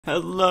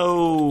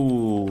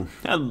Hello,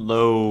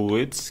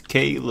 it's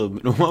Caleb,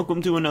 and welcome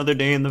to another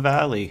day in the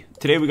valley.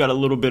 Today we got a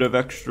little bit of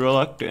extra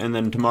luck, and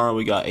then tomorrow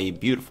we got a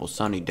beautiful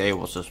sunny day.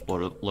 We'll just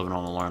living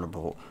on the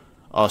learnable.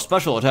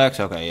 Special attacks?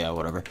 Okay, yeah,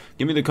 whatever.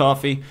 Give me the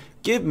coffee.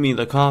 Give me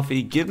the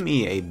coffee. Give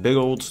me a big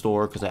old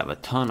store, because I have a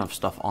ton of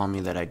stuff on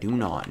me that I do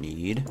not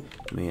need.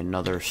 Give me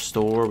another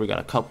store. We got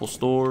a couple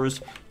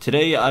stores.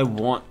 Today I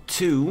want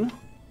to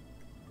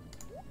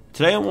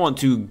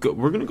go,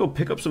 we're gonna go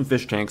pick up some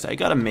fish tanks. I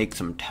gotta make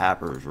some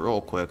tappers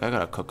real quick. I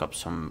gotta cook up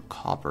some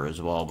copper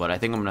as well, but I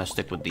think I'm gonna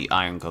stick with the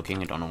iron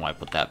cooking. I don't know why I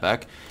put that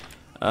back.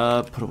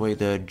 Put away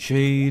the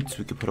jades.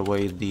 We could put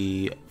away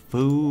the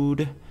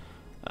food.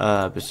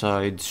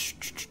 Besides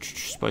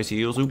spicy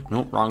eels. Oop,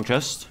 nope, wrong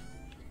chest.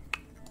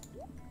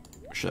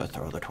 Should I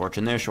throw the torch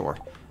in there? Sure.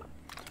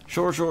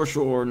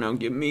 Sure. Now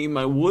give me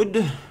my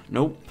wood.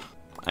 Nope.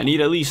 I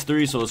need at least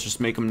 3, so let's just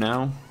make them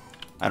now.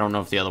 I don't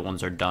know if the other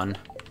ones are done,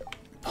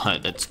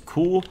 but that's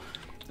cool.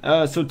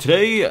 So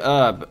today,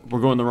 we're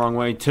going the wrong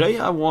way. Today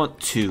I want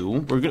to,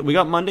 we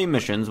got Monday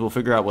missions, we'll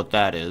figure out what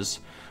that is.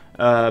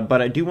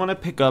 But I do want to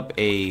pick up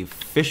a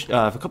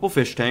couple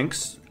fish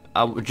tanks,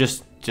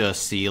 just to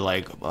see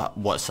like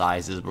what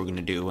sizes we're going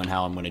to do and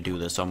how I'm going to do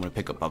this. So I'm going to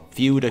pick up a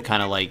few to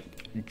kind of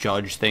like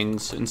judge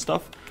things and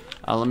stuff.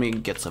 Let me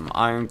get some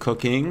iron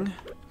cooking.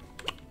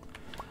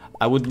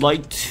 I would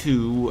like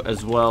to,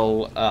 as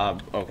well,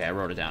 okay, I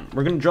wrote it down.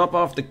 We're going to drop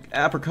off the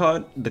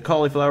apricot, the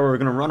cauliflower, we're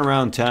going to run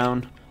around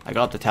town. I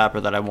got the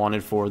tapper that I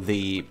wanted for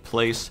the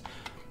place,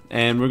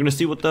 and we're going to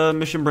see what the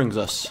mission brings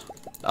us.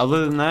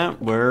 Other than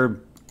that, we're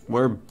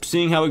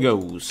seeing how it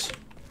goes.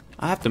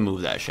 I have to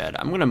move that shed.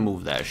 I'm going to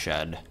move that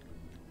shed.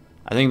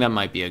 I think that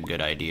might be a good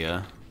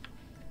idea.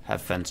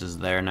 Have fences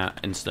there now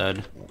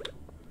instead.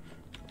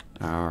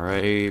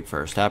 Alright,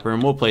 first tapper,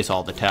 and we'll replace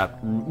all the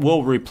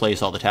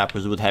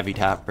tappers with heavy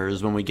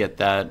tappers when we get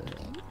that,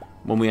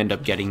 when we end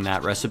up getting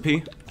that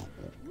recipe.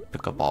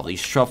 Pick up all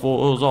these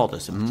truffles, all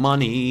this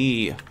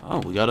money. Oh,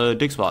 we got a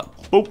dig spot.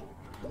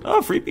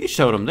 Oh, free beach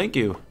totem, thank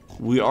you.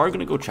 We are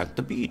gonna go check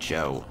the beach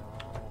out,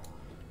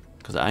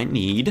 because I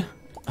need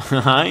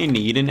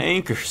an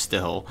anchor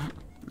still.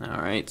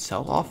 Alright,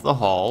 sell off the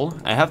hull.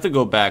 I have to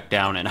go back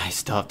down, and I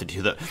still have to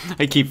do the,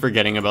 I keep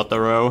forgetting about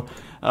the row.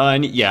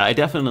 And yeah, I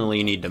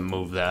definitely need to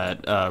move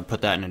that,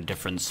 put that in a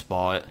different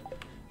spot.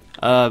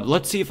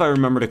 Let's see if I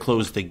remember to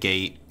close the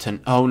gate.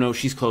 Oh no,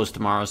 she's closed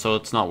tomorrow, so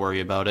let's not worry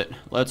about it.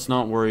 Let's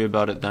not worry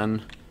about it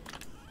then.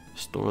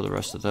 Store the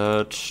rest of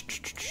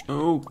that.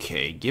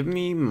 Okay, give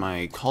me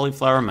my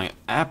cauliflower, my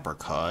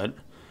apricot.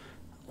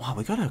 Wow,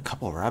 we got a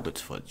couple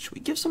rabbit's foot. Should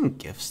we give some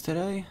gifts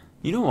today?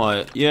 You know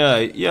what?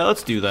 Yeah,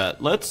 let's do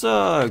that. Let's,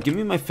 give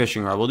me my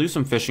fishing rod. We'll do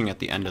some fishing at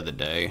the end of the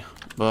day.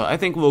 But I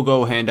think we'll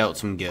go hand out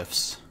some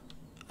gifts.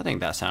 I think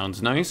that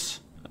sounds nice.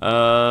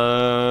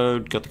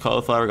 Got the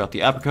cauliflower, got the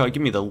apricot.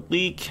 Give me the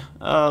leek.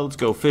 Let's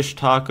go fish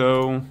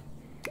taco.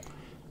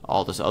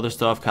 All this other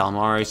stuff.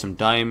 Calamari, some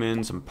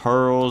diamonds, some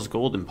pearls,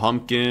 golden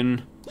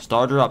pumpkin.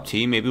 Star drop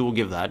tea. Maybe we'll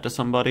give that to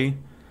somebody.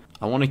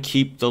 I want to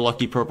keep the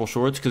lucky purple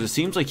shorts because it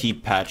seems like he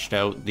patched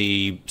out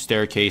the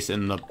staircase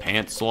in the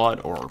pants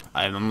slot, or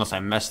unless I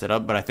messed it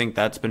up, but I think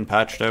that's been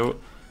patched out.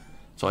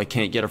 So I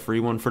can't get a free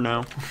one for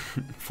now.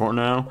 For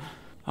now.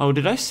 Oh,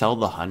 did I sell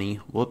the honey?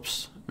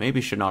 Whoops. Maybe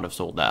should not have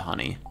sold that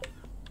honey.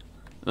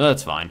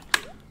 That's fine.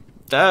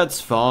 That's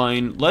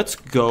fine. Let's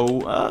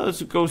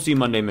go see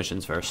Monday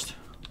missions first.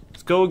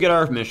 Let's go get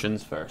our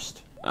missions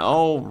first.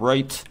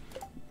 Alright.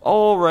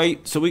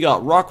 Alright, so we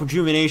got rock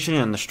rejuvenation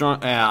and the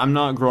strong... I'm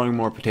not growing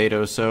more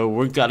potatoes, so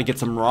we've got to get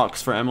some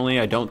rocks for Emily.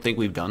 I don't think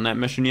we've done that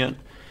mission yet.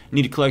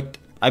 Need to collect...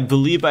 I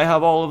believe I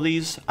have all of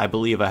these. I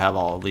believe I have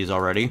all of these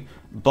already.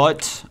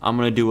 But I'm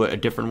going to do it a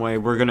different way.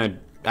 We're going to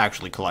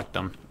actually collect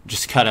them.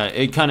 Just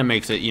it kind of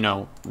makes it, you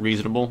know,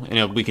 reasonable. You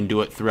know, we can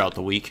do it throughout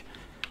the week.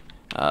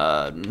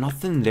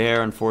 Nothing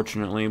there,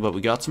 unfortunately, but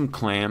we got some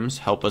clams.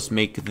 Help us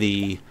make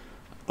the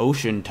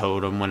ocean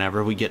totem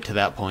whenever we get to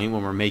that point,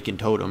 when we're making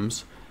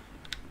totems.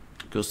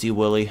 Go see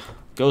Willie.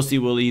 Go see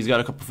Willie. He's got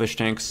a couple fish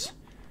tanks.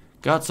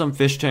 Got some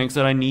fish tanks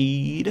that I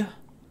need.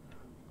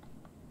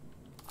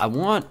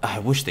 I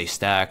wish they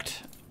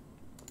stacked.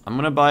 I'm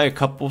gonna buy a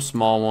couple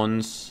small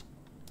ones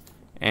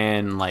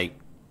and like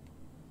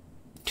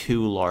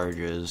 2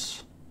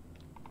 larges.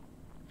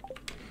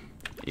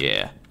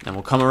 Yeah. Then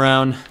we'll come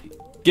around,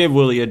 give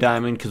Willie a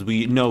diamond because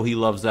we know he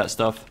loves that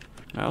stuff.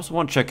 I also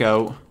want to check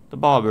out the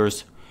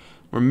bobbers.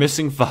 We're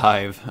missing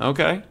 5.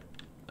 Okay.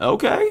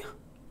 Okay.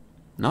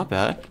 Not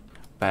bad.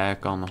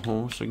 Back on the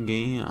horse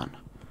again.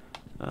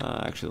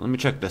 Actually, let me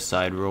check this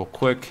side real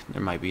quick.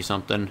 There might be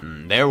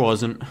something. There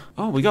wasn't.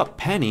 Oh, we got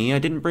Penny. I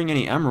didn't bring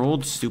any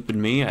emeralds. Stupid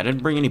me. I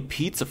didn't bring any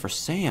pizza for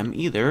Sam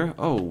either.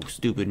 Oh,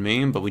 stupid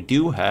me. But we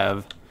do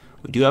have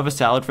a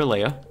salad for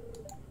Leia.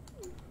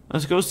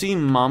 Let's go see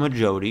Mama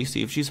Jody.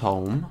 See if she's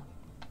home.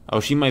 Oh,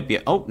 she might be.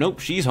 Oh, nope.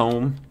 She's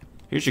home.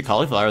 Here's your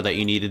cauliflower that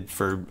you needed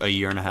for a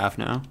year and a half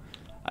now.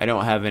 I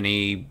don't have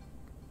any...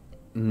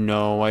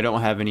 No, I don't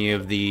have any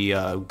of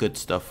the good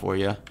stuff for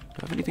you. Do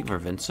I have anything for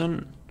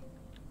Vincent?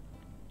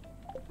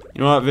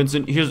 You know what,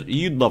 Vincent?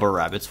 You'd love a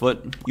rabbit's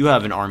foot. You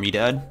have an army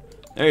dad.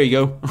 There you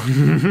go.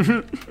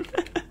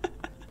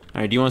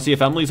 Alright, do you want to see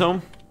if Emily's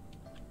home?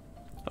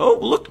 Oh,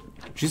 look.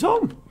 She's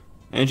home.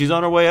 And she's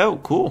on her way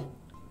out. Cool.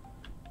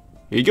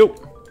 Here you go.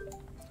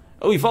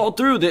 Oh, we followed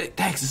through.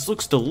 Thanks, this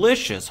looks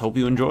delicious. Hope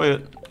you enjoy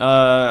it.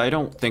 I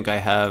don't think I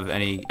have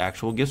any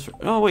actual gifts for...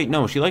 Oh, wait,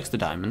 no. She likes the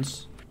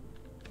diamonds.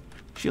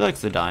 She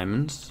likes the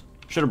diamonds.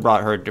 Should have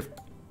brought her a different...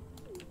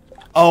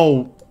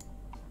 Oh.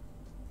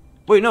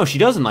 Wait, no, she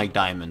doesn't like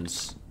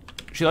diamonds.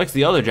 She likes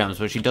the other gems,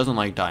 but she doesn't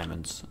like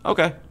diamonds.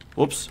 Okay.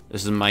 Whoops.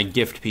 This is my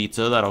gift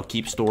pizza that I'll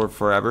keep stored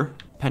forever.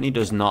 Penny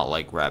does not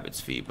like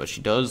rabbit's feet, but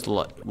she does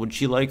like... Would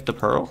she like the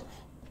pearl?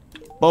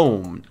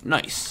 Boom.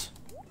 Nice.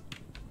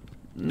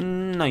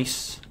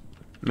 Nice.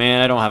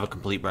 Man, I don't have a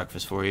complete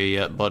breakfast for you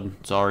yet, bud.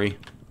 Sorry.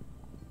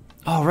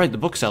 Oh, right, the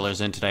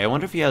bookseller's in today. I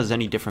wonder if he has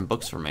any different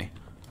books for me.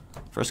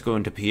 First go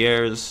into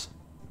Pierre's.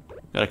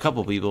 Got a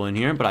couple people in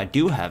here, but I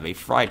do have a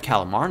fried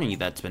calamari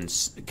that's been...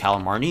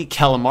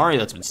 Calamari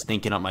that's been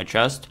stinking up my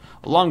chest.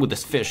 Along with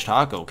this fish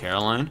taco,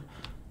 Caroline.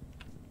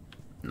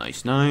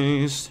 Nice,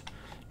 nice.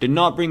 Did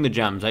not bring the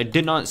gems. I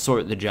did not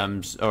sort the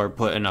gems or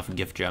put enough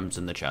gift gems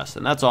in the chest,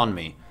 and that's on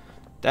me.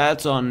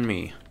 That's on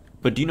me.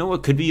 But do you know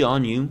what could be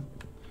on you?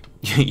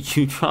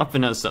 You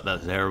dropping us up.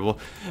 That's terrible.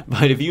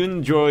 But if you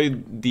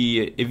enjoyed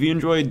the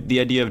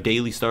idea of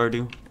daily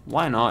Stardew,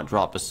 why not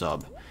drop a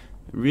sub?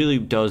 It really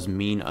does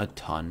mean a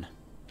ton.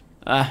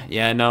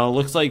 Yeah, no,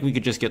 looks like we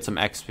could just get some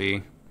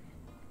XP.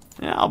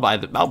 Yeah, I'll buy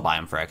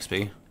them for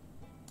XP.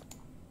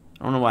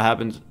 I don't know what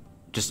happens.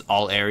 Just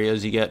all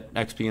areas you get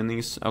XP in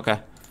these. Okay.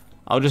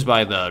 I'll just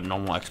buy the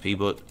normal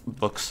XP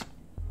books.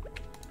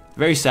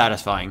 Very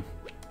satisfying.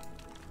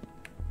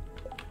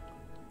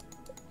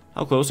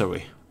 How close are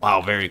we?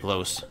 Wow, very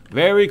close.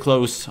 Very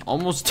close.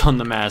 Almost done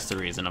the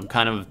masteries, and I'm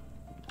kind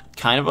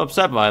of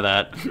upset by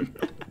that.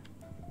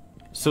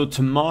 So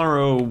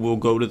tomorrow we'll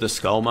go to the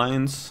skull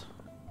mines.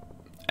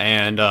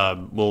 And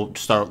we'll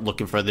start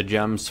looking for the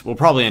gems. We'll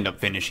probably end up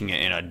finishing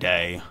it in a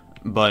day.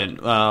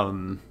 But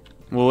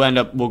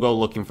we'll go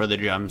looking for the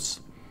gems.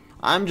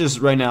 I'm just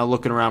right now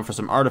looking around for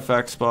some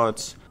artifact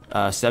spots.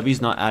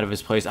 Sebi's not out of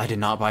his place. I did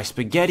not buy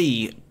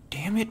spaghetti.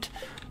 Damn it.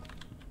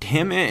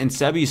 Damn it. And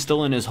Sebi's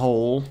still in his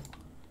hole.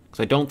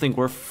 Because I don't think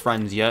we're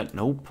friends yet.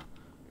 Nope.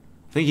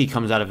 I think he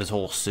comes out of his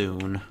hole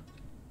soon.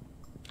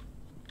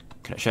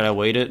 Should I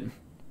wait it?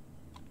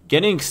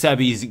 Getting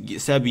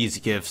Sebi's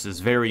gifts is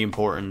very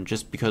important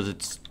just because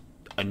it's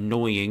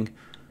annoying.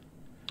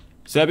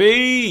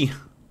 Sebi!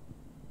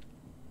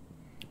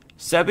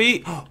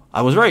 Sebi! Oh,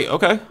 I was right.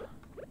 Okay.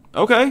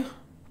 Okay.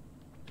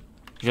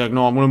 She's like,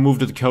 no, I'm gonna move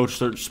to the couch,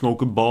 start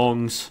smoking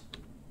bongs.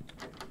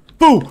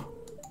 Boo!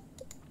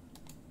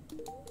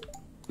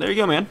 There you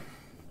go, man.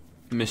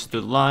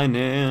 Mr.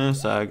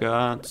 Linus, I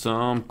got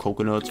some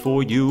coconuts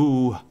for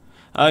you.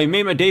 You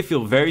made my day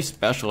feel very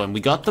special, and we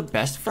got the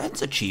best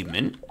friends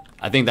achievement.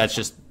 I think that's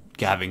just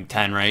having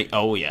 10, right?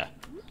 Oh, yeah.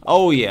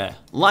 Oh, yeah.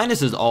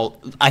 Linus is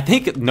all... I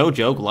think, no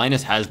joke,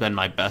 Linus has been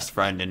my best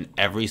friend in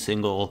every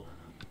single,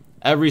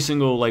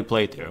 like,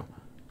 playthrough.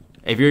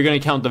 If you're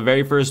gonna count the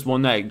very first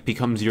one that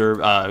becomes your,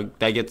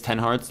 that gets 10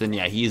 hearts, then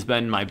yeah, he's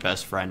been my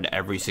best friend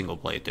every single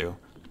playthrough.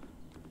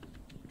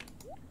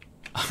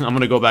 I'm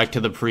gonna go back to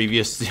the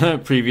previous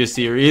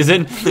series,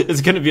 and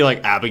it's gonna be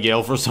like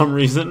Abigail for some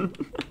reason.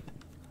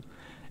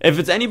 If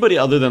it's anybody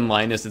other than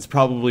Linus, it's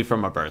probably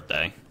from a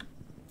birthday.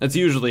 That's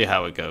usually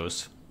how it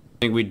goes. I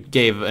think we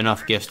gave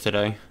enough gifts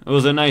today. It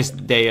was a nice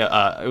day.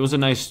 It was a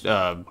nice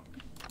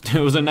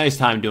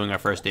time doing our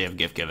first day of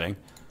gift giving.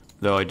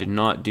 Though I did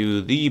not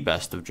do the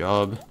best of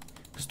job.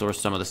 Store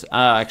some of this.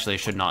 Actually, I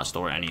should not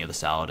store any of the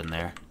salad in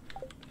there,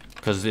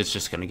 because it's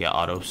just gonna get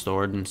auto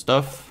stored and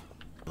stuff.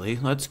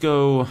 Let's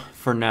go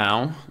for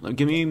now.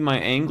 Give me my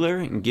angler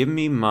and give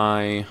me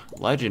my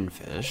legend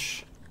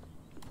fish.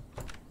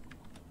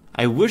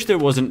 I wish there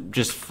wasn't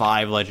just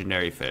 5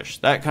 legendary fish.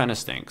 That kind of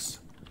stinks.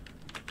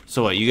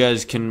 So what, you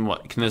guys can,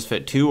 what, can this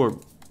fit 2 or...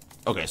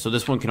 Okay, so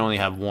this one can only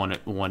have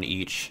one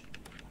each.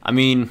 I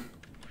mean...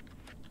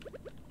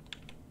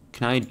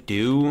 Can I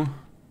do...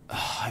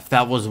 if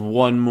that was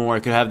one more, I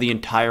could have the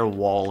entire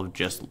wall of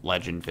just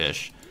legend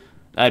fish.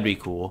 That'd be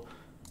cool.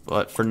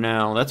 But for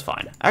now, that's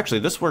fine. Actually,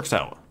 this works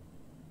out.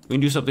 We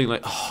can do something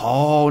like...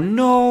 Oh,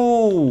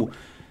 no!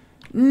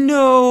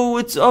 No,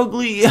 it's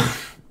ugly!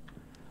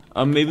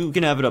 Maybe we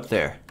can have it up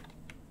there.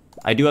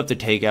 I do have to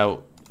take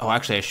out... Oh,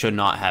 actually, I should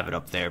not have it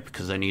up there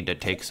because I need to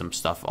take some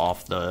stuff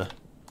off the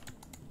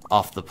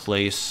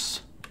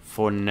place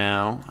for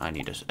now.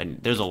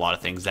 There's a lot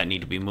of things that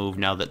need to be moved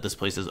now that this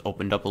place has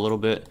opened up a little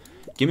bit.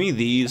 Give me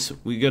these.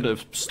 We gotta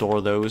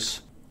store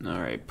those. All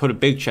right, put a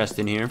big chest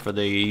in here for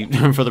the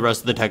for the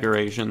rest of the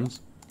decorations.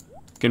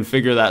 Can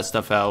figure that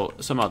stuff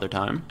out some other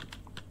time.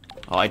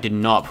 Oh, I did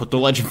not put the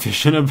legend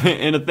fish in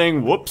a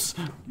thing. Whoops.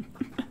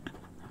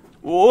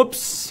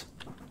 Whoops.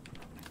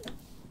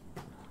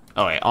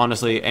 Oh wait,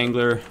 honestly,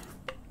 angler,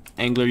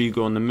 you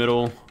go in the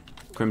middle,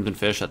 crimson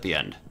fish at the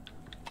end.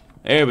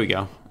 There we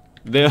go.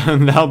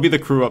 That'll be the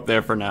crew up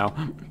there for now.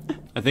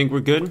 I think we're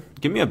good.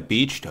 Give me a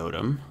beach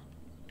totem.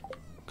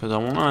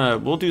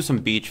 Because we'll do some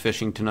beach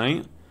fishing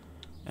tonight.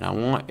 And I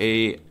want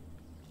a...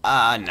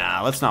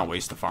 nah, let's not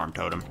waste a farm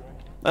totem.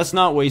 Let's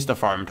not waste a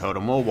farm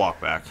totem. We'll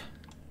walk back.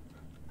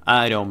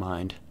 I don't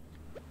mind.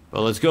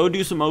 But let's go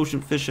do some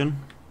ocean fishing.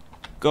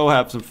 Go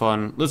have some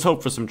fun. Let's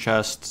hope for some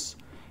chests.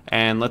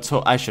 And let's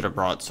hope... I should have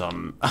brought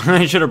some...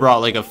 I should have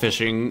brought, like, a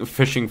fishing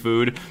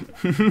food.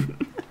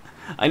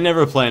 I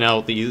never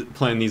plan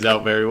these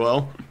out very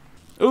well.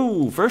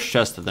 Ooh, first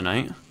chest of the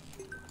night.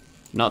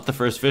 Not the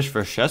first fish,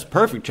 first chest.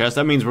 Perfect chest.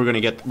 That means we're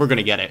gonna get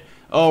it.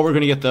 Oh, we're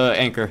gonna get the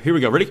anchor. Here we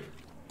go. Ready?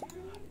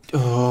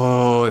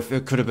 Oh, if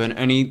it could have been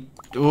any...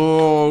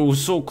 Oh, it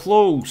was so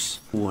close.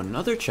 Ooh,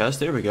 another chest.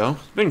 There we go.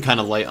 It's been kind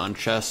of light on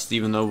chests,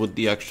 even though with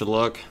the extra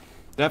luck.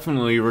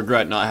 Definitely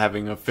regret not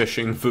having a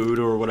fishing food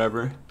or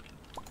whatever.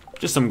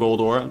 Just some gold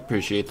ore.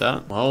 Appreciate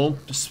that. Well,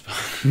 just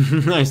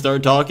I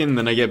start talking,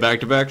 then I get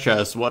back-to-back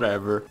chests.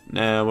 Whatever.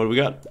 Now, what do we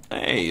got?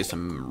 Hey,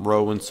 some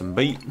roe and some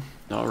bait.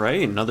 All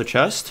right, another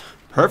chest.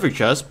 Perfect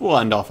chest. We'll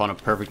end off on a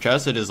perfect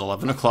chest. It is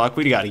 11 o'clock.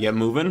 We gotta get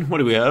moving. What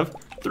do we have?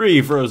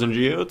 3 frozen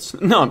geodes.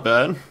 Not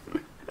bad.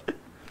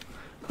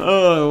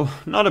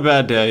 Oh, not a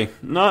bad day.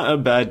 Not a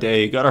bad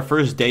day. Got our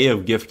first day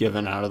of gift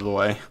giving out of the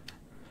way.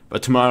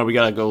 But tomorrow we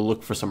gotta go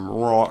look for some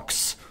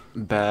rocks.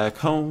 Back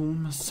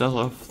home, sell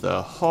off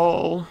the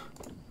haul.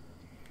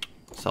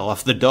 Sell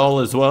off the doll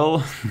as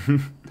well.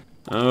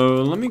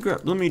 Oh, let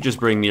me just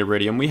bring the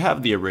iridium. We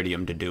have the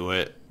iridium to do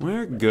it.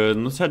 We're good.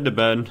 Let's head to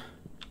bed.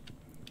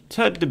 Let's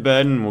head to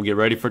bed and we'll get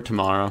ready for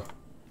tomorrow.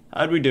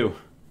 How'd we do?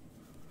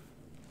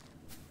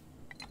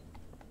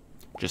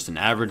 Just an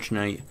average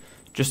night.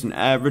 Just an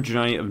average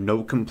night of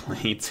no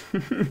complaints.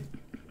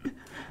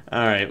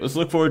 Alright, let's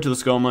look forward to the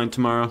skull mine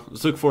tomorrow.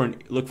 Let's look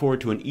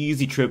forward to an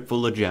easy trip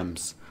full of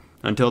gems.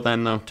 Until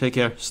then, though, take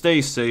care,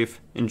 stay safe,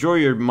 enjoy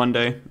your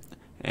Monday,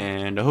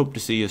 and I hope to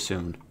see you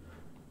soon.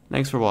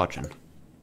 Thanks for watching.